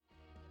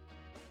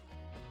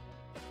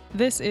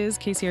This is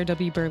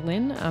KCRW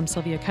Berlin. I'm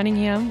Sylvia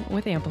Cunningham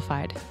with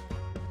Amplified.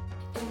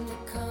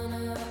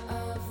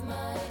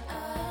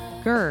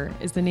 Gurr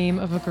is the name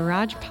of a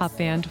garage pop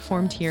band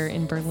formed here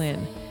in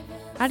Berlin.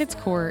 At its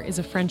core is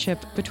a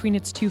friendship between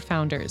its two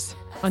founders,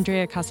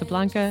 Andrea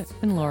Casablanca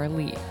and Laura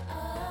Lee.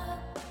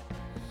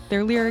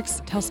 Their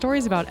lyrics tell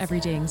stories about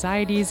everyday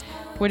anxieties,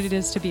 what it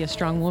is to be a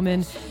strong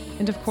woman,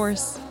 and of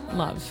course,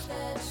 love.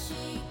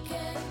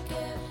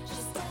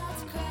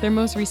 Their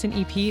most recent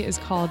EP is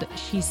called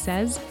She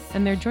Says,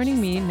 and they're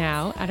joining me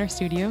now at our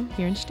studio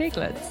here in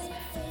Steglitz.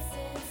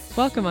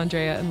 Welcome,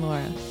 Andrea and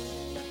Laura.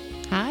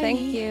 Hi.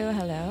 Thank you.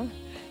 Hello.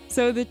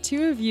 So the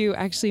two of you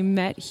actually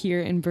met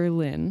here in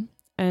Berlin.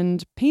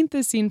 And paint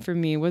the scene for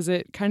me. Was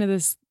it kind of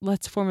this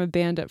let's form a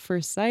band at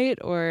first sight,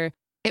 or?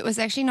 It was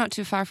actually not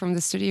too far from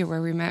the studio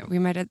where we met. We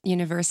met at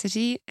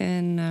university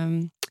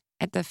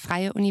at the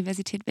Freie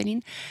Universität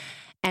Berlin.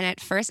 And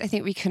at first, I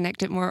think we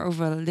connected more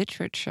over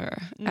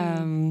literature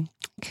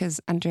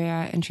because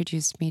Andrea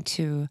introduced me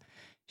to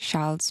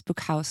Charles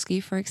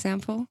Bukowski, for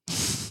example.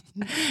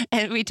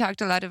 And we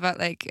talked a lot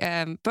about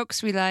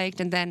books we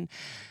liked. And then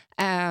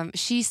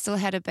she still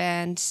had a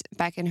band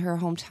back in her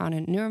hometown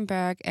in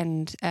Nuremberg.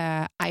 And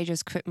I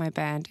just quit my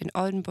band in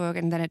Oldenburg.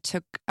 And then it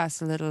took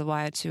us a little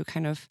while to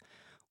kind of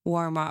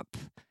warm up.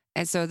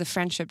 And so the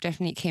friendship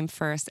definitely came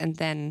first. And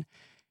then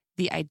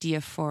the idea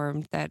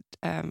formed that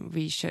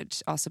we should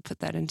also put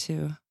that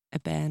into a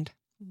band.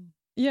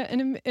 Yeah,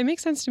 and it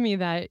makes sense to me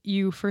that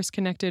you first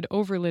connected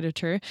over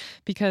literature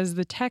because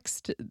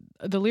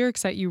the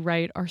lyrics that you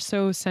write are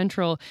so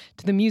central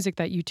to the music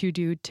that you two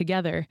do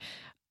together.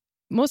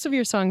 Most of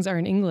your songs are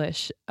in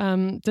English.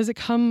 Does it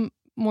come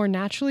more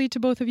naturally to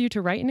both of you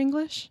to write in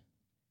English?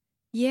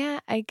 Yeah,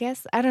 I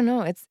guess. I don't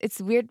know.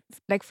 It's weird.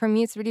 Like for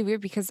me, it's really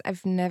weird because I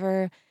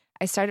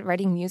started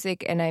writing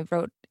music and I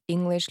wrote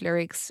English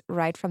lyrics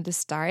right from the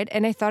start.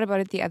 And I thought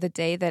about it the other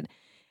day that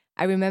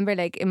I remember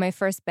like in my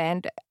first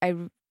band, I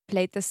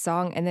played the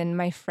song and then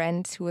my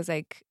friend who was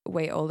like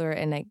way older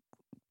and like,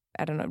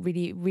 I don't know,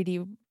 really,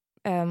 really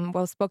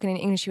well spoken in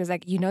English, she was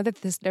like, you know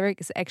that this lyric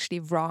is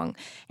actually wrong.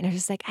 And I was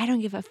just like, I don't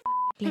give a f***.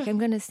 Like I'm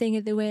going to sing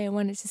it the way I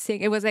wanted to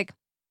sing. It was like,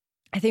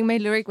 I think my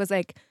lyric was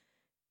like,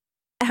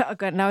 oh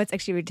God, now it's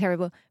actually really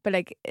terrible. But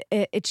like,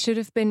 it should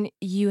have been,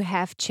 you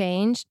have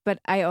changed. But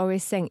I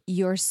always sang,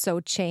 you're so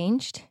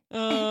changed.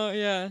 Oh,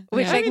 yeah.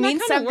 Which yeah. like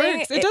means something.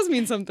 Works. It does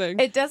mean something.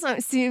 It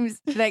doesn't seem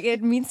like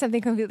it means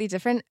something completely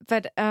different.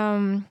 But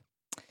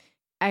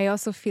I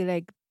also feel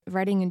like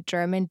writing in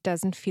German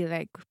doesn't feel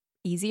like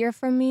easier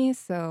for me.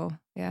 So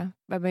yeah,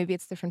 but maybe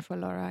it's different for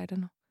Laura. I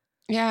don't know.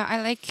 Yeah,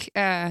 I like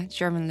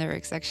German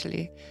lyrics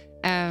actually.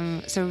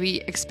 So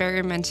we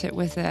experimented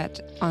with that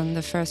on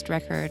the first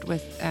record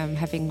with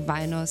having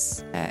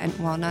Walnuss and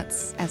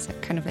Walnuts as a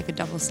kind of like a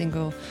double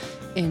single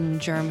in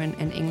German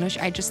and English.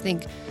 I just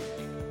think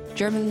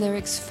German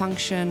lyrics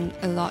function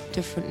a lot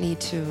differently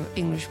to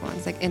English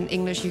ones. Like in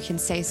English, you can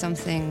say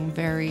something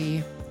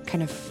very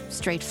kind of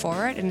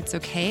straightforward and it's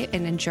okay.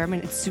 And in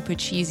German, it's super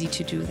cheesy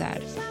to do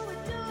that.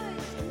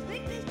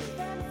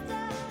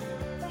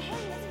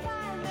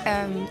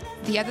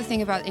 The other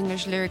thing about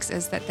English lyrics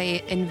is that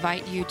they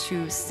invite you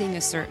to sing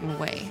a certain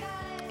way.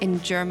 In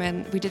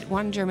German, we did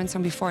one German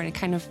song before and it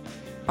kind of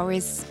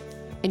always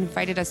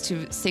invited us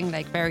to sing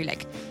like very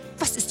like,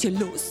 was ist hier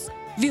los?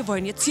 Wir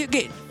wollen jetzt hier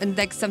gehen. And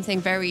like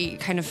something very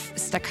kind of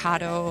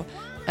staccato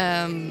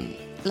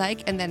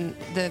like, and then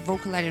the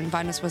vocal line in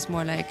Walnuss was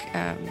more like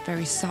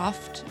very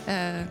soft,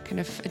 kind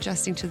of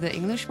adjusting to the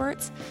English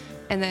words.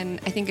 And then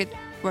I think it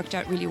worked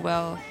out really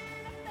well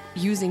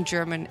using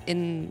German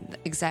in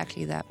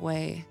exactly that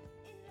way.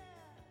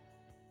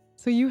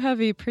 So you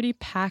have a pretty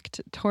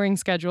packed touring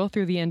schedule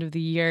through the end of the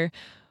year.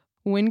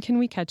 When can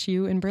we catch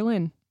you in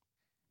Berlin?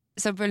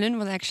 So Berlin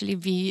will actually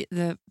be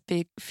the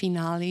big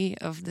finale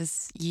of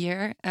this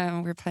year.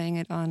 We're playing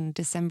it on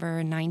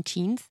December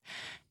 19th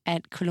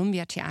at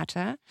Columbia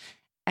Theater.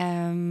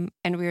 And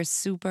we're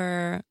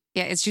super,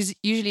 it's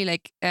usually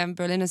like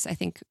Berlin is, I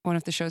think, one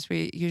of the shows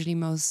we're usually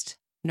most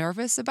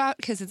nervous about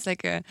because it's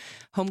like a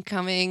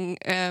homecoming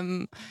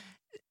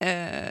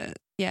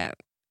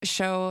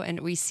show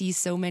and we see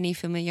so many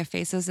familiar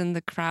faces in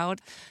the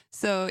crowd.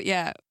 So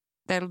yeah,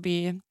 that'll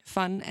be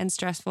fun and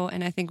stressful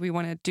and I think we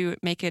want to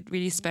make it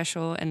really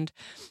special and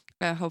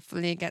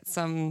hopefully get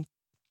some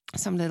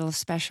little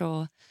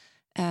special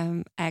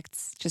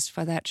acts just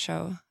for that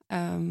show.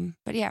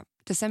 But yeah,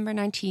 December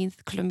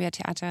 19th, Columbia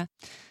Theater.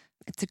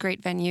 It's a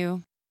great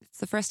venue. It's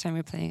the first time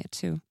we're playing it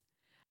too.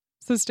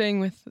 So staying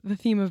with the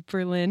theme of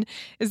Berlin,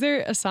 is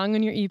there a song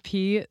on your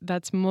EP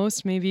that's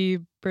most maybe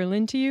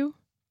Berlin to you?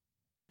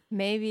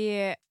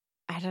 Maybe,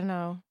 I don't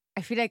know.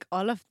 I feel like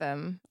all of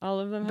them. All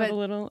of them have a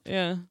little,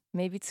 yeah.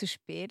 Maybe Zu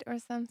spät or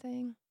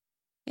something.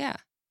 Yeah.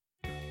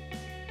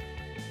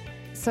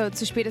 So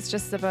Zu spät is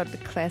just about the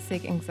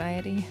classic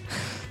anxiety.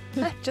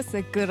 Just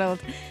a good old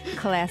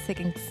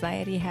classic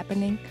anxiety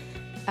happening.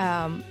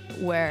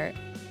 Where,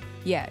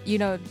 yeah, you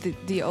know,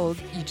 the old,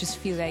 you just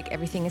feel like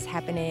everything is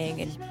happening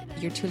and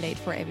you're too late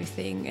for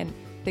everything and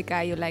the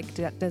guy you like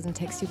doesn't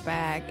text you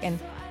back and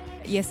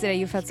yesterday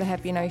you felt so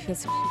happy, now you feel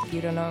so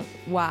you don't know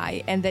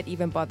why, and that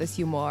even bothers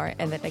you more,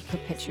 and that like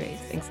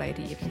perpetuates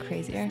anxiety even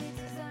crazier.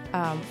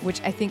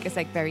 Which I think is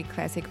like very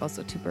classic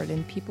also to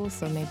Berlin people,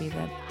 so maybe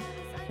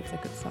that's a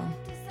good song.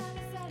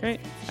 Great.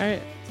 All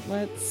right,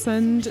 let's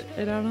send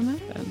it out on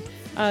that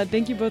then.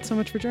 Thank you both so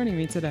much for joining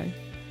me today.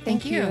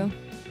 Thank you.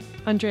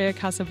 Andrea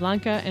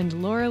Casablanca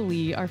and Laura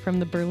Lee are from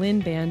the Berlin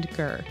band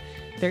Gür.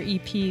 Their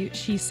EP,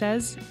 She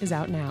Says, is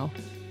out now.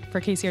 For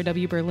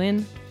KCRW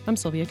Berlin, I'm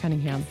Sylvia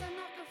Cunningham.